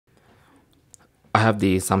I have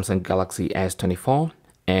the Samsung Galaxy S24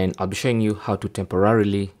 and I'll be showing you how to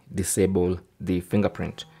temporarily disable the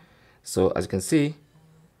fingerprint. So as you can see,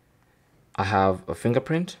 I have a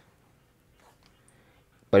fingerprint,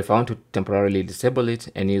 but if I want to temporarily disable it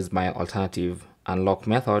and use my alternative unlock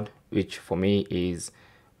method, which for me is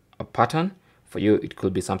a pattern, for you it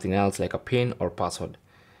could be something else like a PIN or password.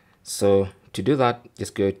 So to do that,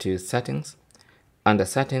 just go to settings. Under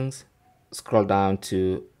settings, scroll down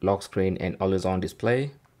to lock screen and always on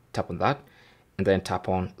display, tap on that, and then tap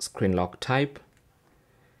on screen lock type.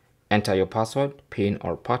 Enter your password, PIN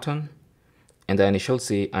or pattern, and then you should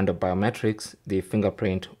see under biometrics the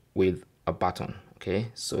fingerprint with a button.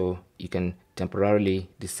 Okay, so you can temporarily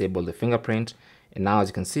disable the fingerprint, and now as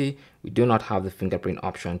you can see, we do not have the fingerprint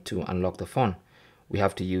option to unlock the phone. We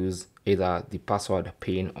have to use either the password,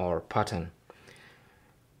 PIN or pattern.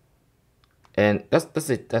 And that's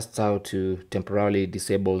it. That's how to temporarily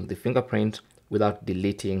disable the fingerprint without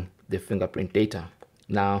deleting the fingerprint data.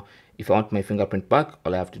 Now, if I want my fingerprint back,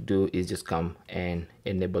 all I have to do is just come and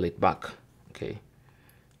enable it back. Okay.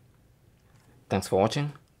 Thanks for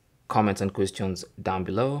watching. Comments and questions down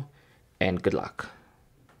below, and good luck.